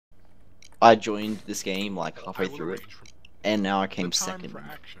I joined this game like halfway through it, and now I came second.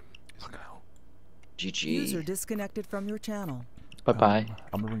 GG. User disconnected from your channel. Bye bye.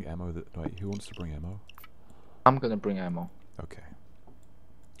 I'm gonna bring ammo. Wait, who wants to bring ammo? I'm gonna bring ammo. Okay.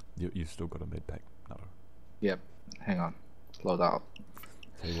 You still got a med pack, no? Yep. Hang on. Load out.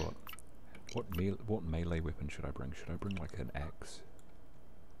 Tell you what melee weapon should I bring? Should I bring like an axe?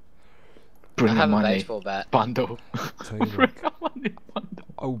 Bring I have a money baseball bat. bundle. Tell you Bring what, a money bundle.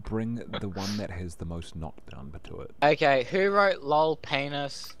 oh, bring the one that has the most knockdown to it. Okay, who wrote lol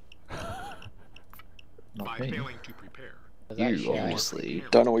penis? Not By me. failing to prepare, Was that You Shea? obviously.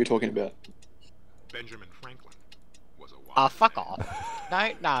 Don't know what you're talking about. Benjamin Franklin was a wise Oh, fuck man.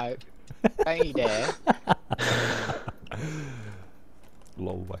 off. No. Don't you dare.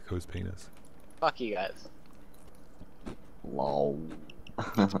 Lol, Wako's penis. Fuck you guys. Lol.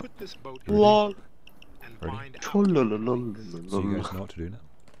 Let's put this boat in Lol. and Ready? find out. So you guys know what to do now?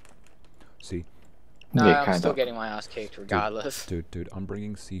 See, No, Yeah, I'm kinda. still getting my ass kicked regardless. dude, I'm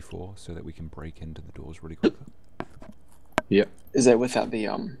bringing C4 so that we can break into the doors really quickly Yep. Is that without the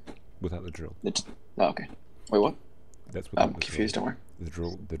without the drill. Oh, okay. Wait, what? That's without I'm the confused. Don't worry.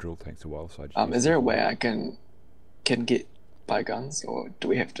 The drill takes a while, so I just Is there a way I can get buy guns, or do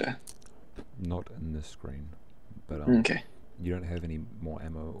we have to? not in this screen, but Okay. you don't have any more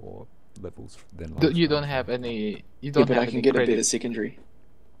ammo or levels than You last don't time, have so- any. You Yeah, don't but have I can any get a credit. bit of secondary.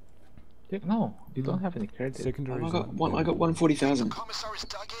 No, you don't have any credit. Secondary. Oh, I got 140,000.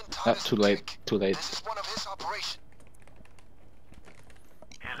 Too late. Too late.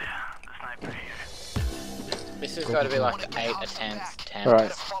 This has got to be like 8 attempts. 10.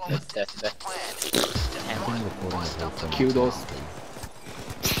 Alright. That's 10. Kill those.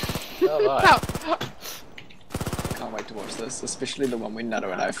 Oh, right. Can't wait to watch this, especially the one where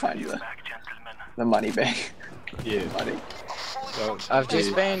Nutto and I find the money bag. Yeah. Money. I've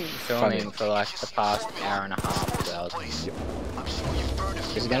just been filming for like the past hour and a half, 2 hours.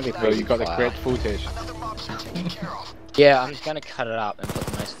 It's gonna be So pretty you got the fire. great footage. Yeah, I'm just gonna cut it up and put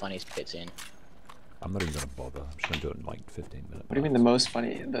the most funniest bits in. I'm not even gonna bother. I'm just gonna do it in like 15 minutes. What do you mean the most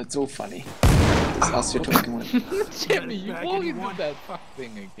funny? That's all funny. It's us you're talking with. Jimmy, you walk into that fuck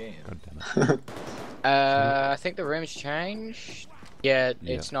thing again. God damn it. I think the room's changed. Yeah,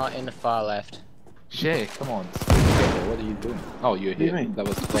 it's not in the far left. Shea, come on. What are you doing? Oh, you're What do you here. mean? That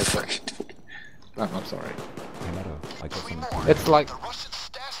was like. I'm sorry. Hey, Nutto, I got some. It's like.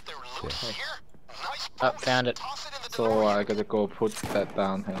 Oh, found it. So I gotta go put that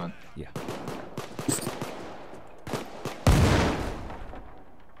down. Hang on. Yeah.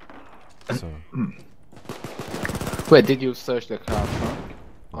 So, Wait, did you search the car trunk?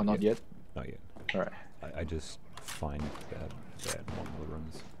 Or not yet? not yet. Alright. I just find that one of the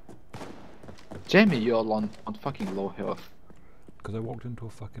rooms. Jamie, you're on fucking low health. Because I walked into a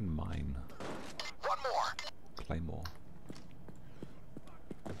fucking mine. Claymore.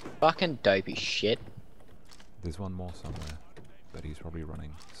 Fucking dopey shit. There's one more somewhere, but he's probably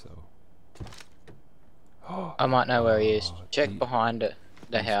running, so. I might know where he is. Oh, Check he- behind it,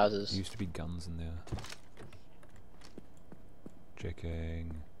 the There houses. used to be guns in there.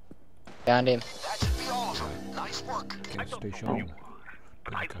 Checking. Found him. Gas station. Gas station.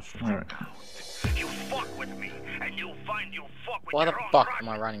 Alright. Why the fuck am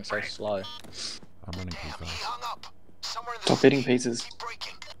I running so slow? I'm running too fast. Stop eating pizzas.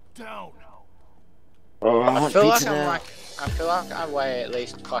 Oh, I I want feel like pizza I'm now. like, I feel like I weigh at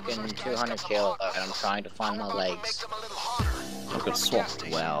least fucking 200 kilos and I'm trying to find my legs. I got swapped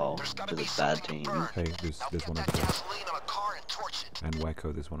well to the bad team. Hey, there's one over there. And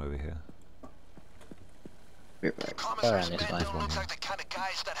Wako, there's one over here. Right back. Go around this way. There's one here.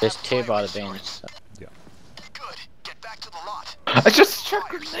 There's 2 by the bins. So. Yeah. I just struck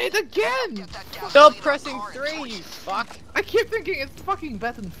grenade again! Stop pressing 3, you fuck! I keep thinking it's fucking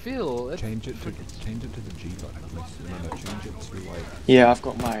Battlefield. Change it to the G button. No, change it to like Yeah, I've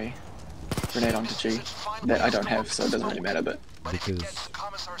got my grenade onto G that I don't have, so it doesn't really matter. But because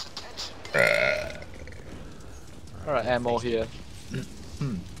Alright, ammo here.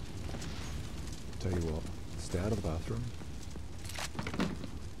 tell you what, stay out of the bathroom.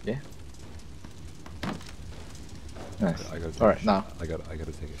 Yeah. Nice. I gotta Alright, now. I gotta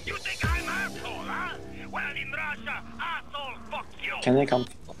take it. can they come?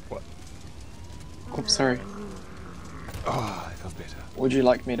 What? Oops, sorry. Oh, I felt better. Would you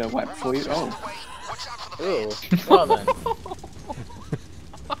like me to wipe for you? Oh, Ooh, well then.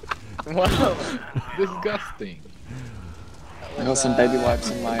 Well, Disgusting. I got some baby wipes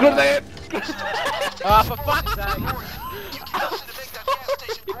in my. Grenade! oh, for fuck's sake!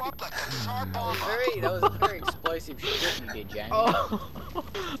 That was a very explosive shit you did, Jamie. Oh,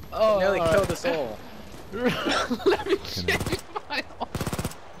 It nearly killed us all. Let me change my.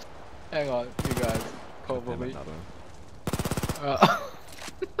 Hang on, you guys. Cover me.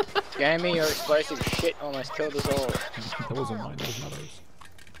 Jamie, your explosive shit almost killed us all. That wasn't mine, that was Nutto's.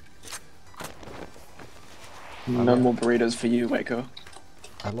 No more burritos for you, Wako.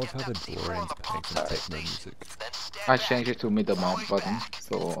 I love how the DeLorean's playing some techno music. I changed it to middle mouse button,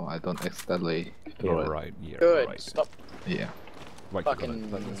 so I don't accidentally throw Yeah, it. right, yeah, Good. right. Stop. Yeah. Like, Fucking-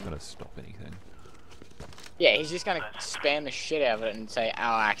 that's gonna stop anything. Yeah, he's just gonna spam the shit out of it and say, "Oh,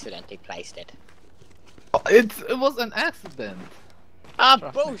 I accidentally placed it." It was an accident. Ah,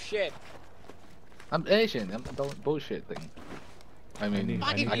 Trust me. bullshit. I'm Asian. I'm don't bullshitting. I mean, I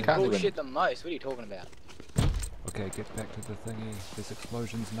I give you can't bullshit even. the most. What are you talking about? Okay, get back to the thingy. There's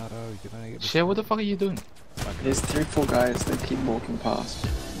explosions, Nutto. You're gonna get. Shea, what the fuck are you doing? There's 3-4 guys that keep walking past.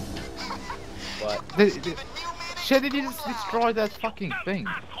 What? Shea, did you just destroy that fucking thing?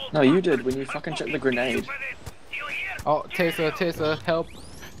 No, you did when you fucking checked the grenade. Oh, taser, help,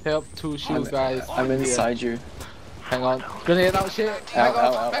 two shield guys. I'm here. inside you. Hang on, grenade out, Shea. Back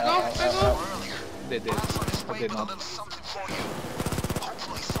ow, off, back ow, off, back ow, off. They did. I did not.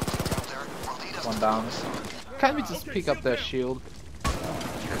 One down. Can't we just pick up their shield?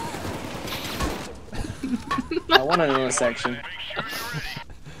 I want an intersection.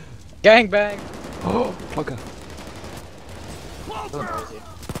 Gangbang. Oh, fucker.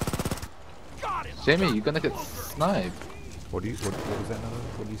 Jamie, you're gonna get sniped. What was that, Nutto?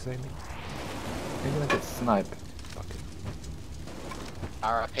 What did you say to me? You're gonna get sniped. Fuck it.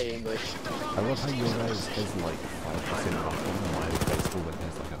 R.I.P. English. I love how your guys has like 5% off on my baseball that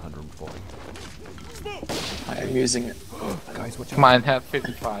has like 140. I am using it. Guys, watch out. Mine have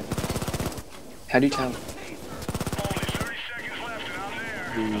 55. How do you tell?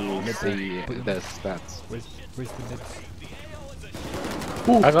 You see the stats. Where's the nibs?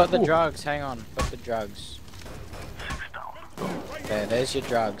 I got the drugs. Hang on. Got the drugs. There's your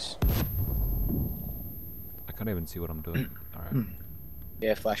drugs. I can't even see what I'm doing. Alright.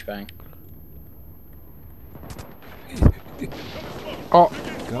 Yeah, flashbang. Oh,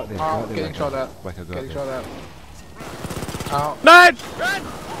 Go out there, go oh, out there. getting shot at. Wako, go out Getting there. shot at. Oh. Run! Run!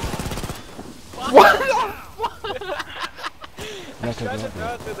 What? Wako, go out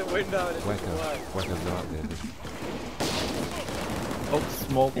there. through the window and Wako, go out there. Oh,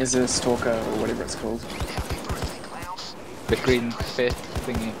 smoke. Is a stalker or whatever it's called. The green fist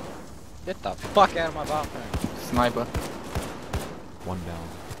thingy. Get the fuck out of my bathroom. Sniper. One down.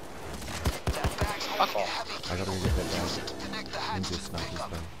 Fuck off. I gotta go get that down. Into snipers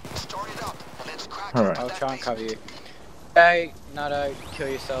though. Alright. I'll try and cover you. Hey, Nutto, kill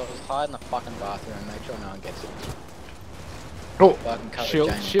yourselves. Hide in the fucking bathroom. Make sure no one gets it. Oh, Fucking cover shield,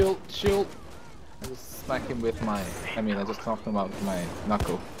 Jamie. shield. I just smack him with my. I mean, I just knocked him out with my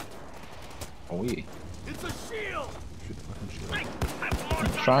knuckle. Oh, yeah. Shoot the fucking shield.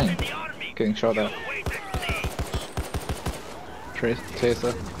 I'm trying. Getting shot at.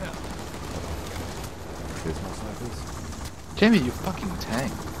 Chaser. There's more snipers. Jamie, you fucking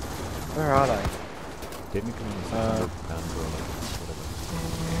tank. Where are they? Technically, it's like pound or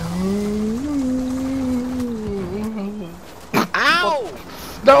whatever. Ow!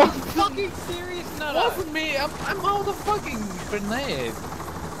 No! Fucking serious, Nutto! Wasn't me! I'm out of fucking grenade!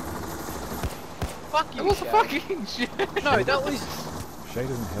 Fuck you, It was Shea. fucking shit! No, that was... Shea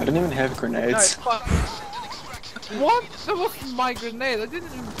doesn't I have. don't even have No, grenades. fuck... What? That was my grenade! I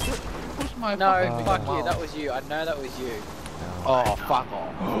didn't even push my No, fucking fuck you, mouse. that was you. I know that was you. Oh, fuck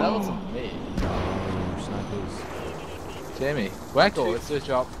off. That wasn't me. No, snipers. Jamie, Wako, it's your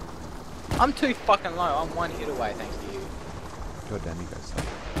job. I'm too fucking low. I'm one hit away thanks to you. God damn, you guys suck.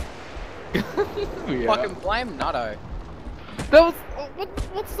 Yeah. Fucking blame Nutto. That was.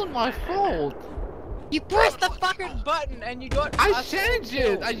 What's not my fault? You pressed the fucking button and you got... I us changed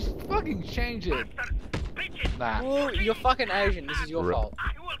killed. it! I just fucking changed it! Nah. Well, you're fucking Asian. This is your Rip. fault.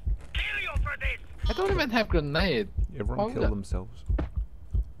 I don't even have grenade. Everyone Oh, kill yeah. themselves.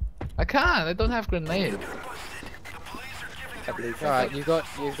 I can't, I don't have grenade. Alright, you got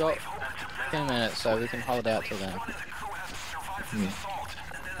 10 minutes, so we can hold out till then.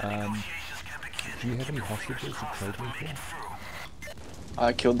 Do you have any hostages to trade me for?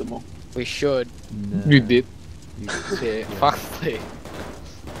 I killed them all. We should. No. You did. You Yeah, fuck me.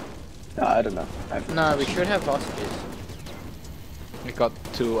 No, I don't know. I haven't No, we should have hostages. We got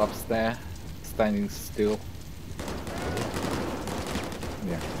two upstairs, standing still.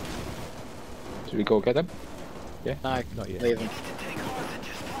 Yeah. Should we go get them? No, Not yet. leave them.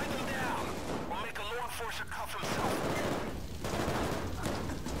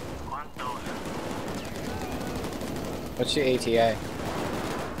 What's your ETA?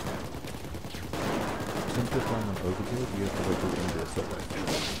 Since we're playing on overkill, you have to wait till the end of the assault wave.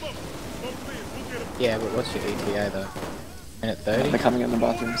 Yeah, but what's your ETA though? Minute 30? They're coming in the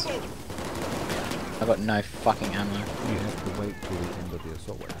bathrooms. I got no fucking ammo. You have to wait till the end of the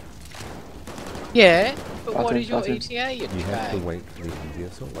assault wave. Yeah, but what Bathrooms, is your bathrooms. ETA, you You have to bag? wait for the end of the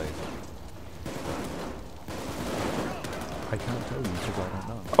assault wave. I can't tell you because I don't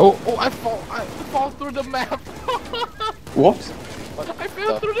know. Oh, I fall through the map. What? I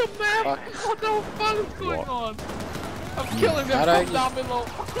fell through the map. fuck? What the fuck is going What? on? I'm killing them How do I from down below.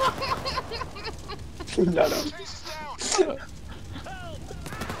 No.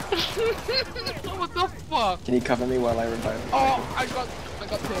 What the fuck? Can you cover me while I revive? Oh, I got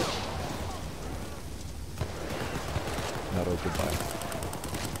hit. Nutto, goodbye.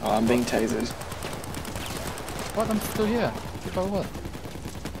 Oh, I'm being tasered. What? I'm still here. About what?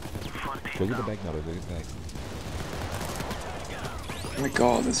 Go get the bag, Nutto, go get the bag. Oh my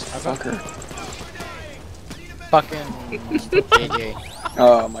god, this fucker. Fucking GG.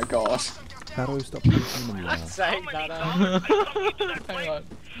 Oh my god. Nutto, stop punching me now. Say Nutto. Hang on.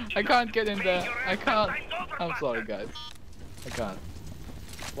 I can't get in there. I can't. I'm sorry, guys. I can't.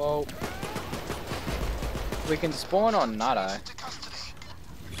 Well, we can spawn on Nutto.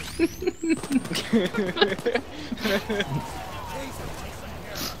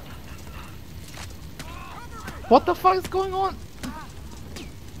 What the fuck is going on?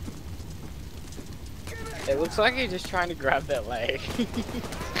 It looks like you're just trying to grab that leg.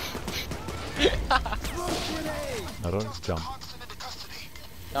 Nutto, jump.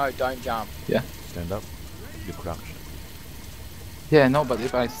 No, don't jump. Yeah. Stand up. You're crouched. Yeah, no, but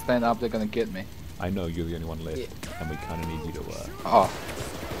if I stand up, they're gonna get me. I know you're the only one left, Yeah. and we kind of need you to Oh.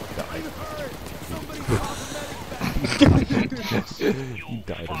 die. You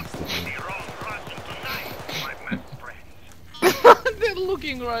died instantly. They're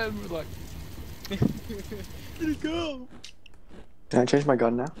looking right at me like. Can I change my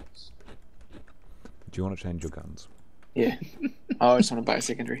gun now? Do you want to change your guns? Yeah. Oh, I just want to buy a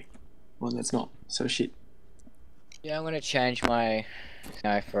secondary one that's not so shit. Yeah, I'm gonna change my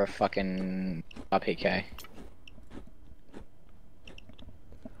for a fucking RPK.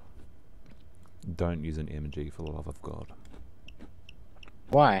 Don't use an MG for the love of God.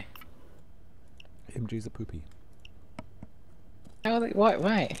 Why? MG's a poopy. How? What?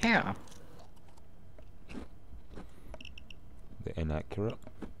 Wait, how? They're inaccurate,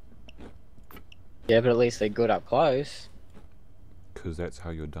 Yeah, but at least they're good up close. because that's how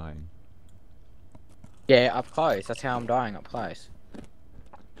you're dying. Yeah, up close. That's how I'm dying, up close.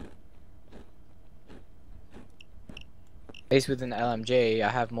 At least with an LMG, I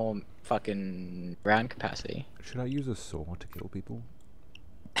have more fucking round capacity. Should I use a saw to kill people?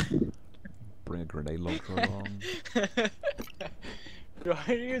 Bring a grenade launcher along? Do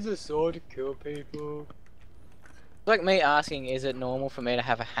I use a sword to kill people? It's like me asking, is it normal for me to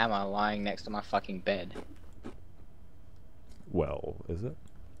have a hammer lying next to my fucking bed? Well, is it?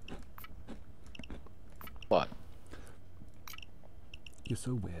 What? You're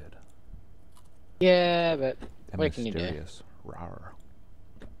so weird. Yeah, but And what can you do? mysterious. Rawr.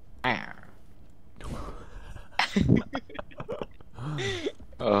 Ah.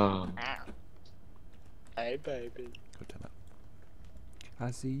 Oh. Hey, baby. Good to know.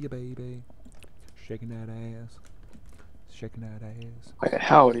 I see you, baby. Shaking that ass. Shaking that ass. Wait,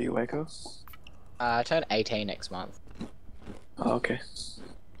 how old are you, Wako? I turn 18 next month. Oh, okay.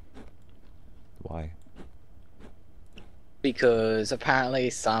 Why? Because apparently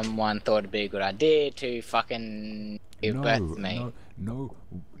someone thought it'd be a good idea to fucking give birth to me. No,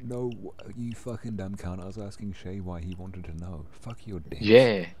 you fucking dumb cunt. I was asking Shea why he wanted to know. Fuck your dick.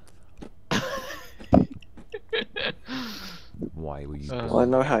 Yeah. Why were you Well, I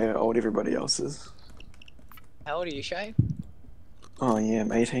know how old everybody else is. How old are you, Shea? Oh yeah,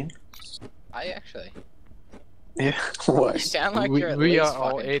 I'm 18. Are you actually? Yeah. You What? sound like we you're at we least are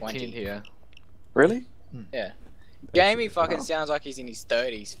all fucking 18 20. here. Really? Yeah. Jamie fucking Wow. sounds like he's in his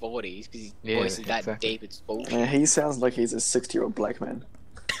 30s, 40s, because his Yeah, voice is that exactly. deep, it's bullshit. Yeah, he sounds like he's a 60-year-old black man.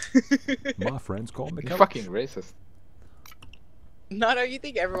 My friends call me You're coach. fucking racist. No, you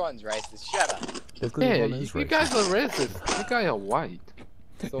think everyone's racist. Shut up. That's 'cause Yeah, everyone you is guys racist. are racist. You guys are white.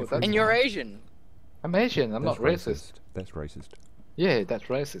 So that's And you're Asian. I'm Asian. I'm That's not racist. That's racist. Yeah, that's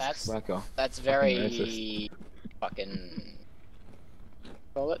racist. That's- Wako. That's Fucking very... racist. fucking...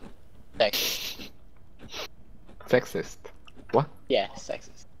 Call it? Sexist. Sexist. Yeah,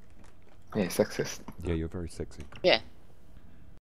 sexist. Yeah, sexist. Yeah, you're very sexy. Yeah,